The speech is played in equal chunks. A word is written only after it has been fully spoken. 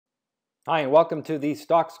Hi, and welcome to the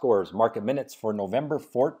Stockscores Market Minutes for November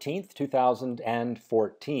 14th,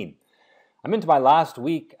 2014. I'm into my last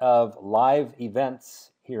week of live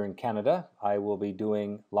events here in Canada. I will be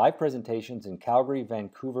doing live presentations in Calgary,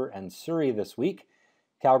 Vancouver, and Surrey this week.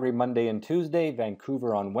 Calgary Monday and Tuesday,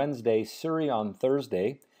 Vancouver on Wednesday, Surrey on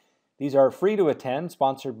Thursday. These are free to attend,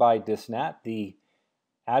 sponsored by Disnat. The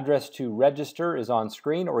address to register is on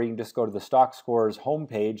screen, or you can just go to the Stockscores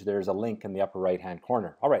homepage. There's a link in the upper right-hand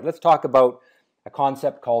corner. All right, let's talk about a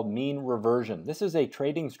concept called mean reversion. This is a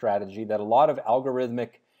trading strategy that a lot of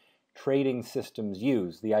algorithmic trading systems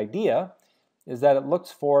use. The idea is that it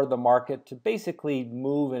looks for the market to basically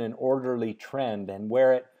move in an orderly trend, and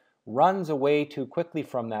where it runs away too quickly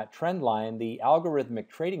from that trend line, the algorithmic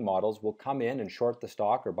trading models will come in and short the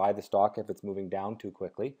stock or buy the stock if it's moving down too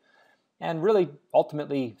quickly, and really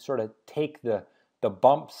ultimately sort of take the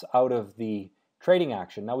bumps out of the trading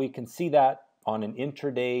action. Now we can see that on an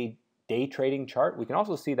intraday day trading chart. We can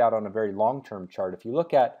also see that on a very long-term chart. If you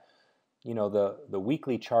look at the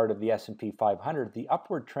weekly chart of the S&P 500, the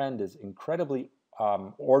upward trend is incredibly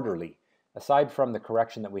orderly. Aside from the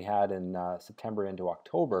correction that we had in September into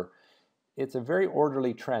October, it's a very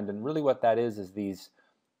orderly trend, and really what that is these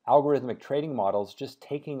algorithmic trading models just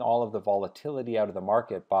taking all of the volatility out of the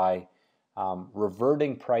market by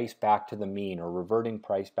reverting price back to the mean or reverting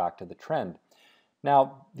price back to the trend.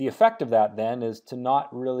 Now, the effect of that then is to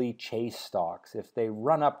not really chase stocks. If they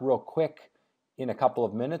run up real quick in a couple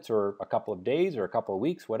of minutes or a couple of days or a couple of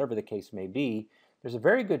weeks, whatever the case may be, there's a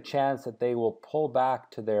very good chance that they will pull back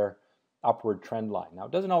to their upward trend line. Now,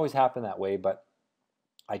 it doesn't always happen that way, but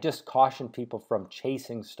I just caution people from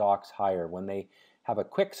chasing stocks higher. When they have a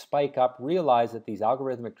quick spike up, realize that these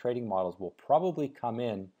algorithmic trading models will probably come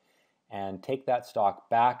in and take that stock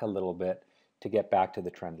back a little bit to get back to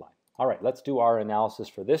the trend line. All right, let's do our analysis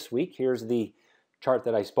for this week. Here's the chart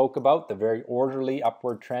that I spoke about, the very orderly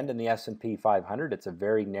upward trend in the S&P 500. It's a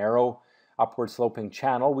very narrow upward sloping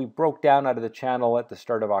channel. We broke down out of the channel at the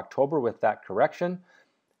start of October with that correction.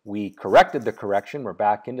 We corrected the correction. We're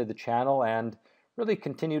back into the channel and really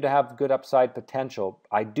continue to have good upside potential.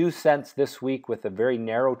 I do sense this week, with a very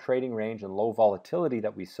narrow trading range and low volatility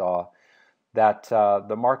that we saw, that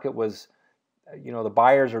the market was, the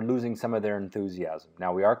buyers are losing some of their enthusiasm.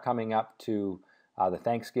 Now we are coming up to the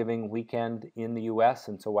Thanksgiving weekend in the US,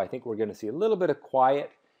 and so I think we're going to see a little bit of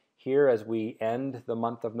quiet here as we end the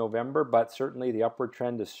month of November, but certainly the upward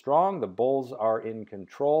trend is strong. The bulls are in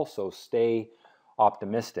control, so stay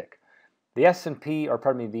optimistic. The S&P, or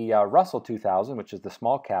pardon me, the Russell 2000, which is the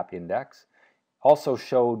small cap index, also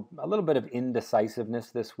showed a little bit of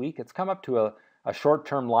indecisiveness this week. It's come up to a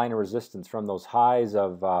short-term line of resistance from those highs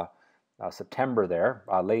of September there,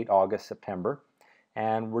 late August, September,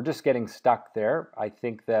 and we're just getting stuck there. I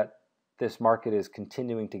think that this market is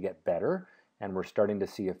continuing to get better, and we're starting to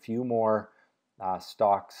see a few more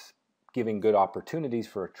stocks giving good opportunities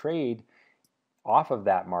for a trade off of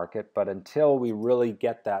that market, but until we really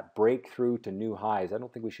get that breakthrough to new highs, I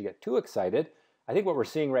don't think we should get too excited. I think what we're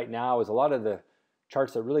seeing right now is a lot of the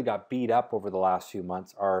charts that really got beat up over the last few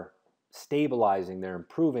months are stabilizing, they're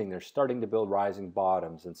improving, they're starting to build rising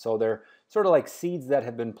bottoms, and so they're sort of like seeds that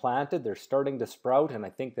have been planted. They're starting to sprout, and I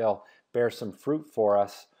think they'll bear some fruit for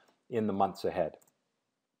us in the months ahead.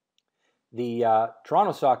 The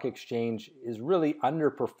Toronto Stock Exchange is really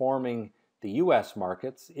underperforming the US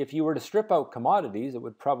markets. If you were to strip out commodities, it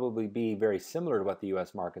would probably be very similar to what the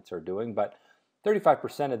US markets are doing, but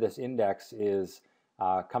 35% of this index is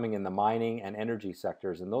coming in the mining and energy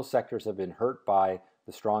sectors, and those sectors have been hurt by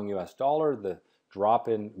the strong US dollar, the drop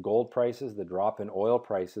in gold prices, the drop in oil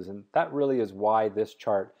prices, and that really is why this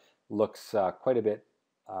chart looks quite a bit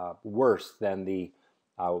worse than the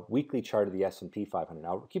weekly chart of the S&P 500.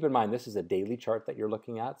 Now keep in mind, this is a daily chart that you're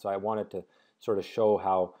looking at, so I wanted to sort of show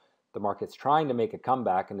how the market's trying to make a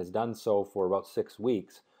comeback and has done so for about 6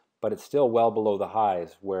 weeks, but it's still well below the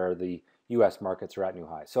highs where the US markets are at new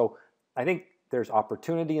highs. So I think there's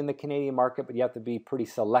opportunity in the Canadian market, but you have to be pretty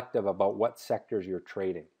selective about what sectors you're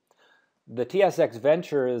trading. The TSX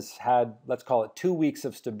Venture has had, let's call it, 2 weeks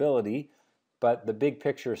of stability, but the big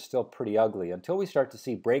picture is still pretty ugly. Until we start to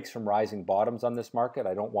see breaks from rising bottoms on this market,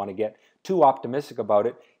 I don't want to get too optimistic about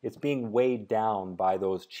it. It's being weighed down by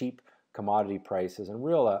those cheap commodity prices and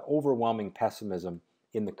real overwhelming pessimism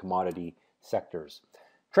in the commodity sectors.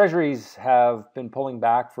 Treasuries have been pulling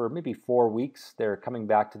back for maybe 4 weeks. They're coming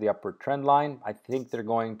back to the upward trend line. I think they're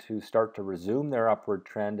going to start to resume their upward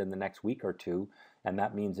trend in the next week or two, and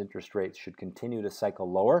that means interest rates should continue to cycle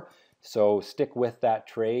lower. So stick with that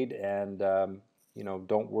trade and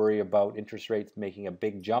don't worry about interest rates making a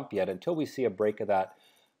big jump yet until we see a break of that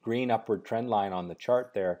green upward trend line on the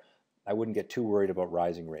chart there. I wouldn't get too worried about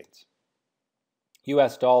rising rates.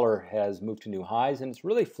 US dollar has moved to new highs, and it's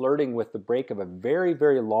really flirting with the break of a very,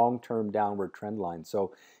 very long-term downward trend line.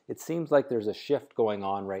 So it seems like there's a shift going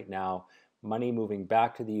on right now, money moving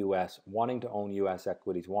back to the US, wanting to own US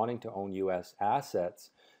equities, wanting to own US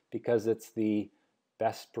assets, because it's the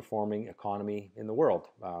best performing economy in the world,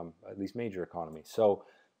 at least major economy. So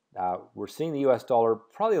we're seeing the US dollar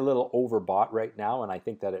probably a little overbought right now, and I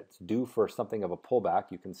think that it's due for something of a pullback.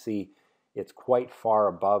 You can see it's quite far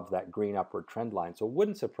above that green upward trend line. So it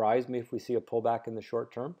wouldn't surprise me if we see a pullback in the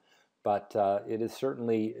short term, but it is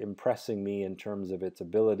certainly impressing me in terms of its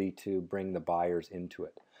ability to bring the buyers into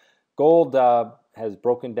it. Gold has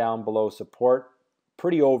broken down below support,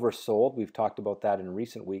 pretty oversold. We've talked about that in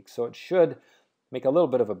recent weeks, so it should make a little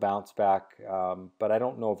bit of a bounce back, but I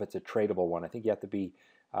don't know if it's a tradable one. I think you have to be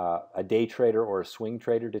a day trader or a swing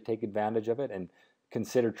trader to take advantage of it, and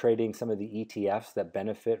consider trading some of the ETFs that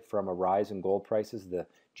benefit from a rise in gold prices, the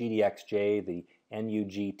GDXJ, the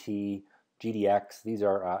NUGT, GDX. These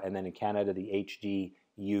are, and then in Canada, the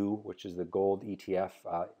HGU, which is the gold ETF,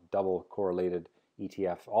 double correlated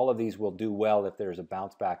ETF. All of these will do well if there's a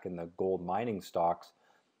bounce back in the gold mining stocks,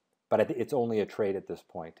 but it's only a trade at this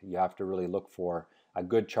point. You have to really look for a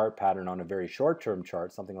good chart pattern on a very short-term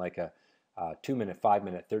chart, something like a 2-minute,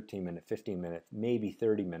 5-minute, 13-minute, 15-minute, maybe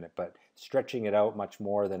 30-minute, but stretching it out much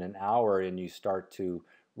more than an hour, and you start to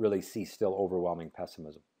really see still overwhelming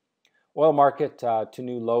pessimism. Oil market to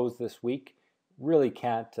new lows this week. Really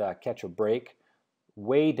can't catch a break.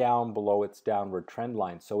 Way down below its downward trend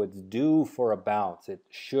line, so it's due for a bounce. It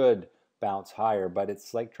should bounce higher, but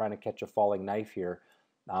it's like trying to catch a falling knife here.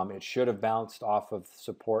 It should have bounced off of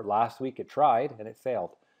support last week. It tried, and it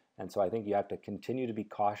failed. And so I think you have to continue to be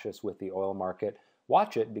cautious with the oil market.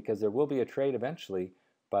 Watch it, because there will be a trade eventually,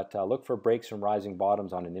 but look for breaks from rising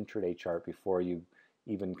bottoms on an intraday chart before you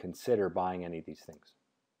even consider buying any of these things.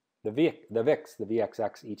 The VIX, the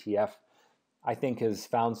VXX ETF, I think has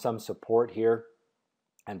found some support here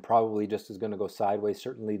and probably just is going to go sideways.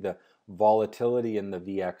 Certainly the volatility in the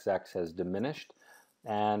VXX has diminished,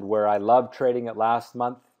 and where I loved trading it last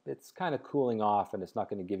month, it's kind of cooling off, and it's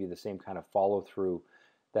not going to give you the same kind of follow through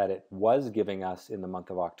that it was giving us in the month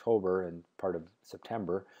of October and part of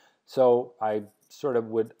September. So I sort of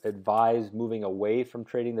would advise moving away from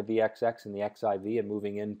trading the VXX and the XIV and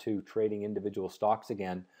moving into trading individual stocks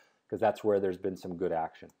again, because that's where there's been some good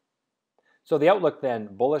action. So the outlook then,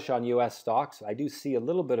 bullish on US stocks. I do see a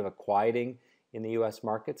little bit of a quieting in the US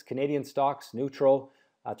markets. Canadian stocks, neutral.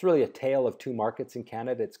 It's really a tale of two markets in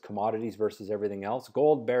Canada. It's commodities versus everything else.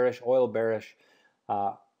 Gold bearish, oil bearish,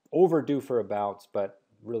 overdue for a bounce, but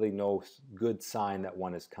really no good sign that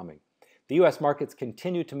one is coming. The US markets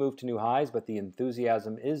continue to move to new highs, but the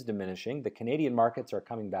enthusiasm is diminishing. The Canadian markets are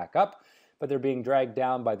coming back up, but they're being dragged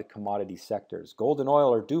down by the commodity sectors. Gold and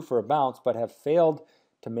oil are due for a bounce, but have failed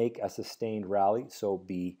to make a sustained rally, so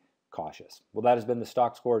be cautious. Well, that has been the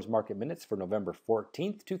Stockscores Market Minutes for November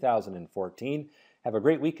 14th, 2014. Have a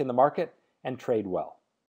great week in the market and trade well.